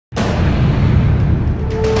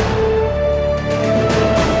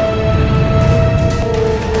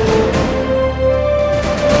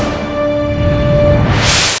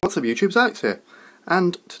up YouTube, Alex here,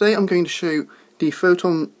 and today I'm going to show you the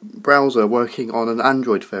Photon browser working on an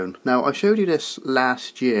Android phone. Now I showed you this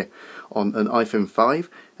last year on an iPhone 5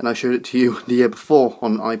 and I showed it to you the year before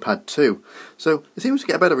on an iPad 2, so it seems to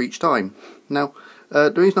get better each time. Now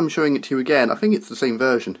the reason I'm showing it to you again, I think it's the same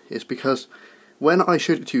version, is because when I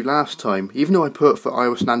showed it to you last time, even though I put for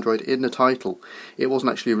iOS and Android in the title, it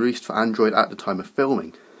wasn't actually released for Android at the time of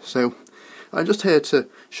filming. So I'm just here to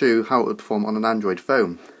show you how it would perform on an Android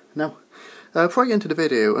phone. Now, before I get into the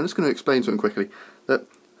video, I'm just going to explain something quickly, that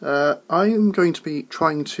I'm going to be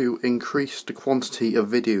trying to increase the quantity of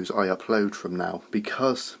videos I upload from now,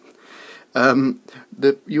 because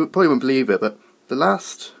you probably won't believe it, but the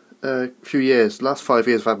last few years, last 5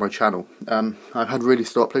 years I've had my channel, I've had really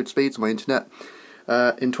slow upload speeds on my internet.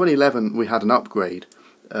 In 2011 we had an upgrade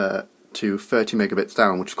to 30 megabits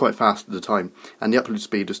down, which is quite fast at the time, and the upload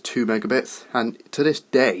speed was 2 megabits, and to this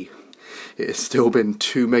day it has still been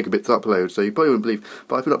 2 megabits upload, so you probably wouldn't believe,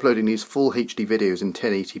 but I've been uploading these full HD videos in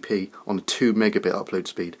 1080p on a 2 megabit upload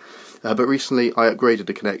speed. But recently I upgraded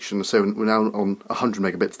the connection, so we're now on 100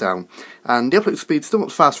 megabits down, and the upload speed's still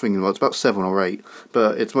not fast thinking, it's about 7 or 8,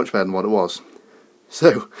 but it's much better than what it was.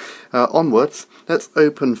 So, onwards, let's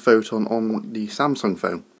open Photon on the Samsung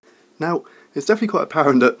phone. Now, it's definitely quite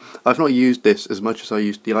apparent that I've not used this as much as I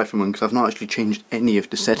used the iPhone one, because I've not actually changed any of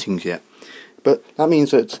the settings yet. But that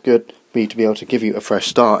means that it's good for me to be able to give you a fresh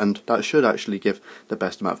start, and that should actually give the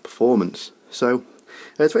best amount of performance. So,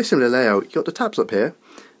 it's a very similar layout. You've got the tabs up here,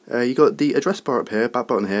 you've got the address bar up here, back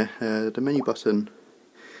button here, the menu button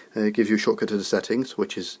gives you a shortcut to the settings,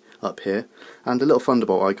 which is up here, and a little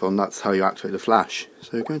Thunderbolt icon, that's how you activate the flash.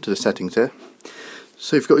 So go into the settings here.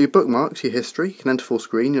 So you've got your bookmarks, your history, you can enter full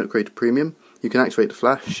screen, you can create a premium, you can activate the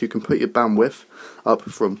flash, you can put your bandwidth up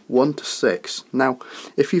from 1 to 6. Now,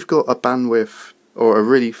 if you've got a bandwidth, or a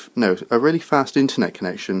really fast internet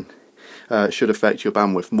connection, it should affect your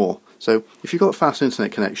bandwidth more. So if you've got a fast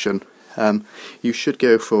internet connection, you should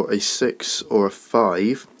go for a 6 or a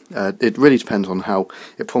 5. It really depends on how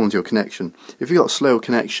it performs your connection. If you've got a slow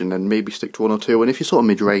connection, then maybe stick to 1 or 2, and if you're sort of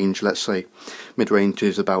mid-range, let's say mid-range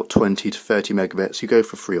is about 20 to 30 megabits, you go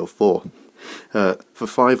for 3 or 4. For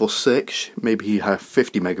 5 or 6, maybe you have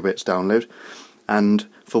 50 megabits download, and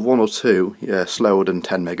for 1 or 2, yeah, slower than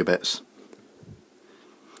 10 megabits.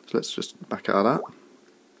 So let's just back out of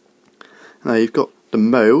that. Now you've got the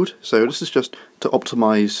mode, so this is just to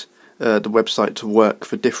optimize the website to work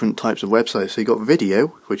for different types of websites. So you've got video,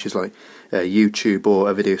 which is like YouTube or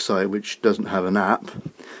a video site which doesn't have an app.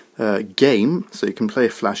 Game, so you can play a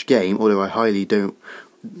flash game, although I highly don't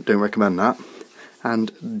recommend that.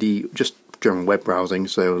 And the just general web browsing,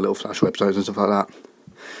 so little flash websites and stuff like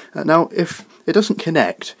that. Now, if it doesn't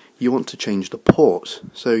connect, you want to change the port.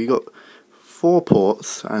 So you've got 4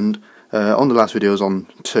 ports, and on the last video I was on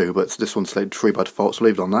 2, but this one's selected 3 by default, so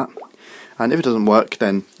leave it on that. And if it doesn't work,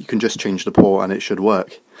 then you can just change the port and it should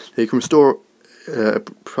work. So you can restore a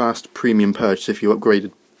past premium purchase if you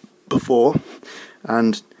upgraded before,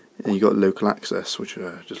 and you got local access, which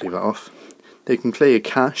just leave that off. You can clear your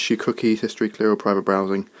cache, your cookies, history, clear or private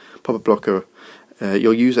browsing, pop-up blocker,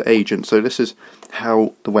 your user agent. So this is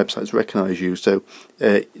how the websites recognise you. So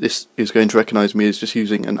this is going to recognise me as just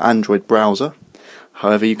using an Android browser.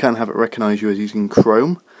 However, you can have it recognise you as using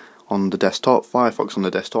Chrome on the desktop, Firefox on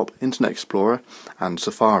the desktop, Internet Explorer and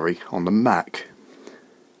Safari on the Mac.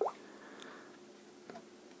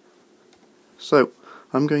 So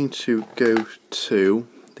I'm going to go to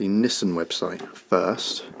the Nissan website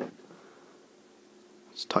first.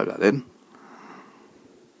 Let's type that in.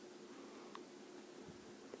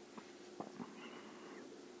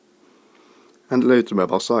 And it loads the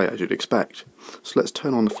mobile site, as you'd expect. So let's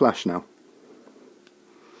turn on the flash now.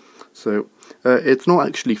 So it's not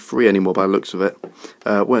actually free anymore by the looks of it.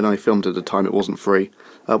 When I filmed at the time it wasn't free.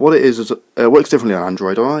 What it is it works differently on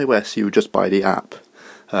Android. On iOS you would just buy the app,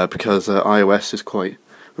 because iOS is quite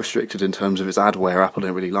restricted in terms of its adware. Apple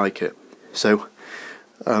don't really like it. So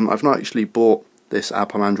I've not actually bought this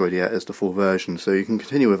app on Android yet as the full version, so you can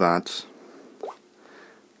continue with ads.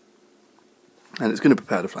 And it's going to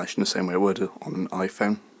prepare the flash in the same way it would on an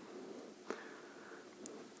iPhone.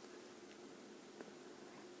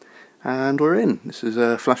 And we're in. This is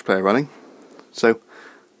a Flash player running. So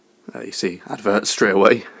you see adverts straight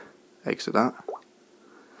away. Exit that.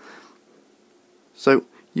 So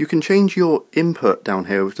you can change your input down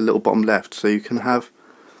here with the little bottom left. So you can have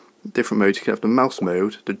different modes. You can have the mouse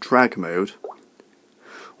mode, the drag mode,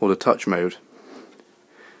 or the touch mode.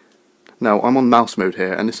 Now I'm on mouse mode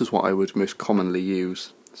here, and this is what I would most commonly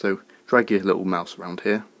use. So drag your little mouse around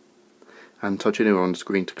here and touch anywhere on the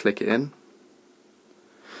screen to click it in.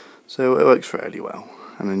 So it works fairly well.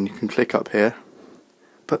 and then you can click up here.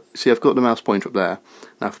 But see, I've got the mouse pointer up there.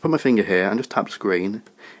 Now if I put my finger here and just tap the screen,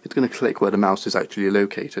 it's going to click where the mouse is actually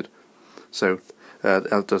located. So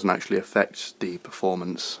that doesn't actually affect the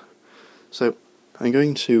performance. So I'm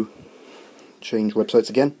going to change websites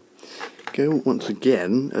again. Go once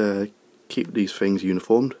again, keep these things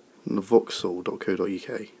uniformed.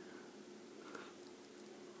 Vauxhall.co.uk.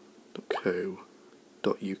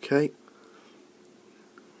 .co.uk.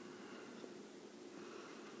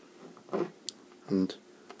 And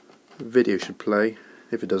video should play.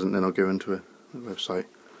 If it doesn't, then I'll go into a website.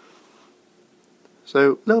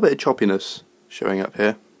 So a little bit of choppiness showing up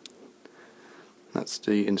here. That's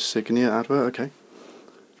the insignia advert. Okay.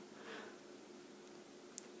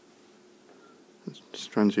 Let's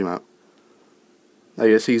just try and zoom out. Now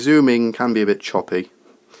you see, zooming can be a bit choppy.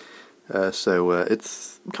 So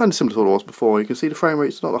it's kind of similar to what it was before. You can see the frame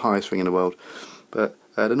rate's not the highest thing in the world, but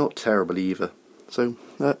they're not terrible either. So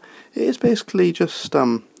it is basically just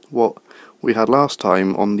what we had last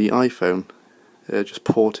time on the iPhone, just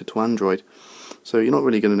ported to Android. So you're not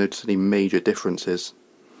really going to notice any major differences.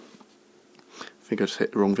 I think I just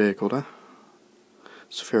hit the wrong vehicle there.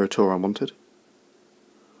 Sphera Tour I wanted.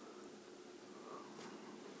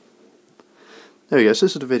 There we go, so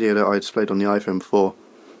this is the video that I displayed on the iPhone before.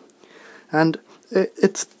 And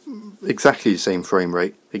it's exactly the same frame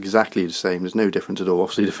rate, exactly the same, there's no difference at all.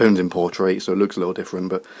 Obviously the phone's in portrait, so it looks a little different,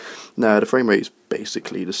 but no, the frame rate is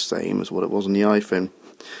basically the same as what it was on the iPhone.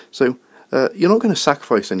 So you're not going to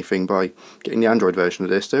sacrifice anything by getting the Android version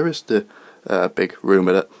of this. There is the big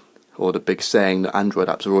rumour that, or the big saying that Android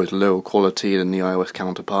apps are always lower quality than the iOS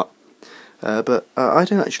counterpart. But I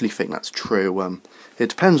don't actually think that's true. It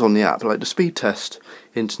depends on the app. Like the speed test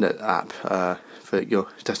internet app, for your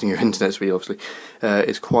testing your internet speed, obviously,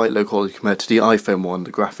 is quite low quality compared to the iPhone one.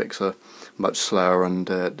 The graphics are much slower and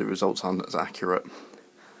the results aren't as accurate.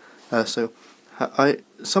 So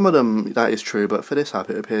some of them that is true, but for this app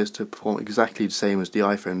it appears to perform exactly the same as the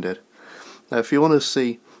iPhone did. Now, if you want to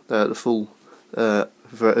see the full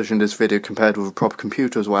version of this video compared with a proper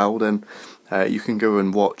computer as well, then you can go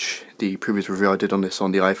and watch the previous review I did on this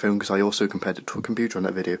on the iPhone, because I also compared it to a computer on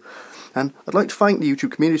that video. And I'd like to thank the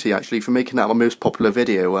YouTube community actually for making that my most popular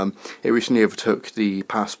video. It recently overtook the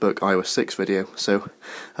Passbook iOS 6 video, so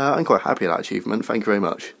I'm quite happy with that achievement. Thank you very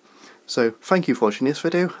much. So thank you for watching this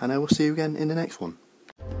video, and I will see you again in the next one.